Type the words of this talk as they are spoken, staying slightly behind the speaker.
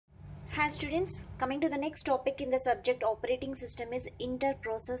Hi students, coming to the next topic in the subject operating system is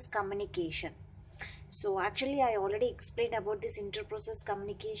inter-process communication. So actually I already explained about this inter-process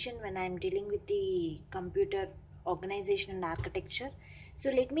communication when I am dealing with the computer organization and architecture.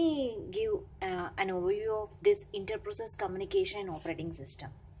 So let me give an overview of this inter-process communication in operating system.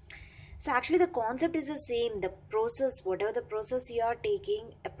 So actually the concept is the same. The process, whatever the process you are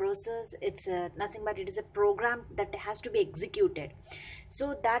taking, a process, it's nothing but it is a program that has to be executed.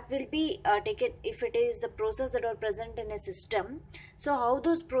 So that will be taken if it is the process that are present in a system. So how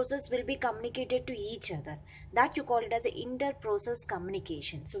those process will be communicated to each other, that you call it as a inter-process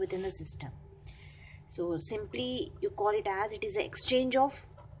communication. So within the system. So simply you call it as it is an exchange of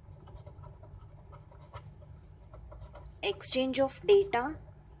data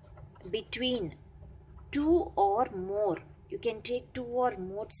between two or more. You can take two or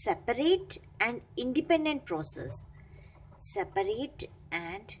more separate and independent process. Separate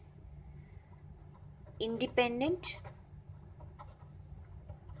and independent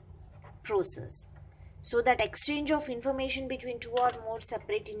process. So that exchange of information between two or more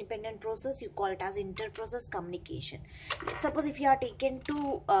separate independent process, you call it as inter-process communication. Let's suppose if you are taken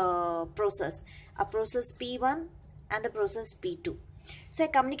two process, a process P1 and the process P2. So a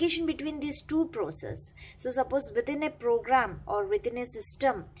communication between these two processes. So suppose within a program or within a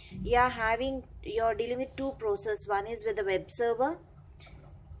system, you are dealing with two processes. One is with the web server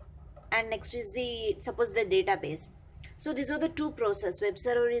and next is the database. So these are the two processes. Web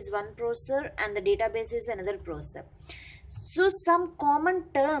server is one processor and the database is another processor. So some common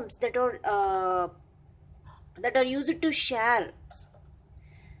terms that are used to share.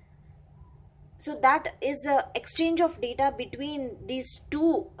 So that is the exchange of data between these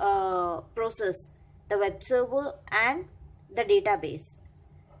two processes, the web server and the database.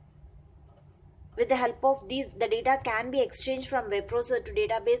 With the help of these, the data can be exchanged from web processor to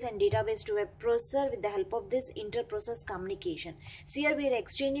database and database to web processor with the help of this inter-process communication. So here we are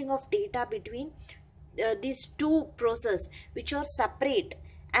exchanging of data between these two processes which are separate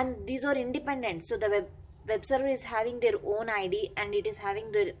and these are independent. So the web server is having their own ID and it is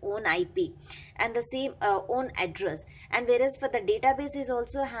having their own IP and the same own address, and whereas for the database is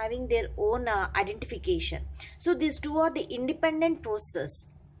also having their own identification. So these two are the independent process.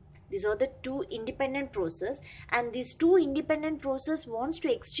 These are the two independent process, and these two independent process wants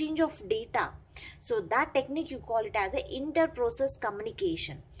to exchange of data. So that technique you call it as a inter-process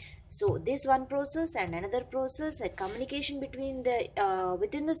communication. So this one process and another process, a communication between the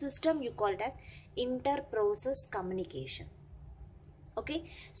within the system, you call it as inter-process communication. Okay,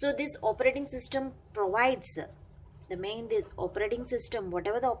 so this operating system provides this operating system,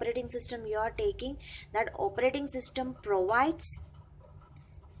 whatever the operating system you are taking, that operating system provides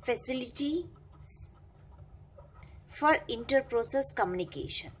facility for inter-process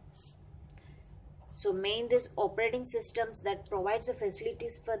communication. So this operating systems that provides the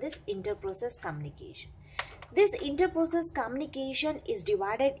facilities for this inter-process communication. This inter-process communication is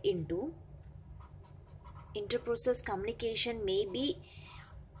divided into, inter-process communication may be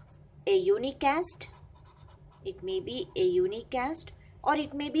a unicast, it may be a unicast, or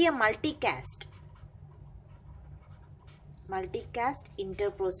it may be a multicast. Multicast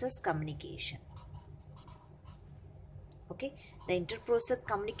inter-process communication. Okay, the inter-process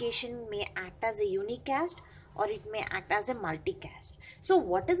communication may act as a unicast or it may act as a multicast. So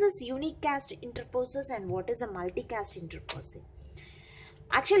what is this unicast inter-process and what is a multicast inter-process?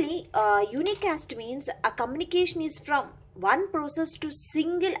 Actually, unicast means a communication is from one process to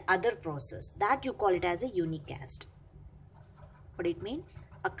single other process. That you call it as a unicast. What it mean?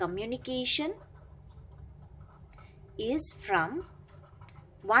 A communication is from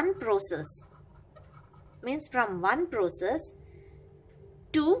one process, means from one process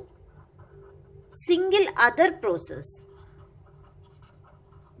to single other process,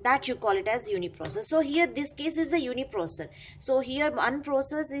 that you call it as uniprocess. So here this case is a uniprocessor. So here one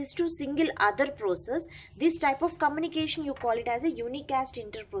process is to single other process. This type of communication you call it as a unicast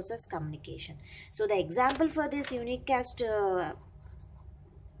inter-process communication. So the example for this unicast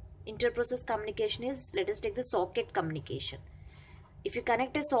inter-process communication is, let us take the socket communication. If you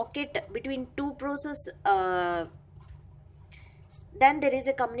connect a socket between two processes, then there is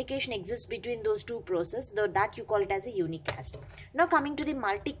a communication exists between those two processes, that you call it as a unicast. Now coming to the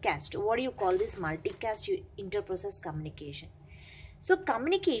multicast, what do you call this multicast inter-process communication? So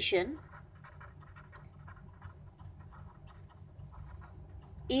communication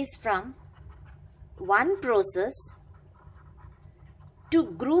is from one process to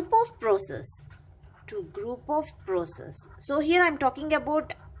group of process. So here I am talking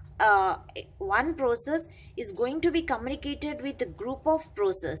about one process is going to be communicated with a group of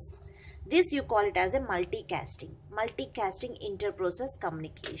process. This you call it as a multicasting interprocess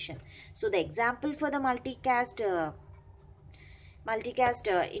communication. So the example for the multicast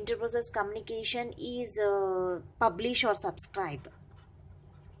interprocess communication is publish or subscribe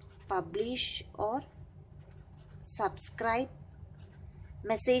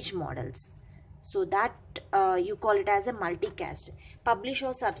message models. So that you call it as a multicast. Publish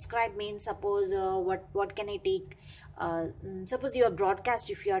or subscribe means, suppose what can I take, suppose your broadcast,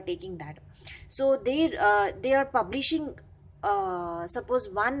 if you are taking that, so they are publishing, suppose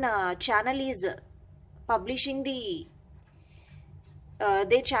one channel is publishing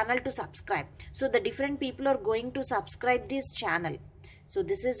their channel to subscribe, so the different people are going to subscribe this channel. So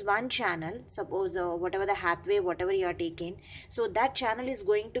this is one channel, suppose whatever the Hathway, whatever you are taking, so that channel is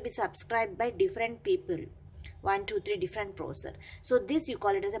going to be subscribed by different people, 1 2 3 different processor. So this you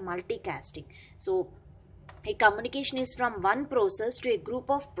call it as a multicasting. So a communication is from one process to a group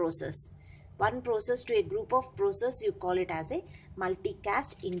of process, one process to a group of process, you call it as a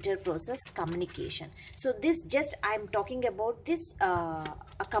multicast interprocess communication. So this, just I am talking about this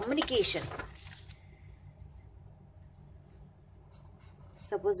a communication.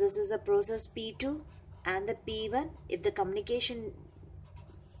 Suppose this is a process P2 and the P1. If the communication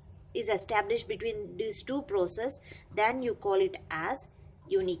is established between these two processes, then you call it as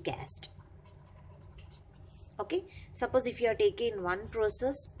unicast. Okay, suppose if you are taking one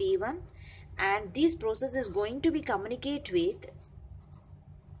process P1 and this process is going to be communicate with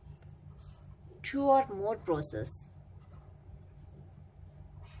two or more processes.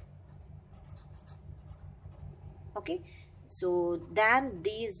 Okay, so then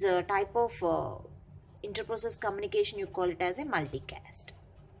these type of interprocess communication, you call it as a multicast.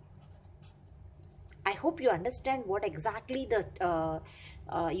 I hope you understand what exactly the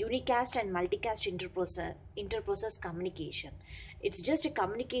unicast and multicast interprocess communication. It's just a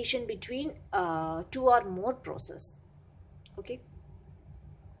communication between two or more processes. Okay,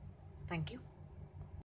 thank you.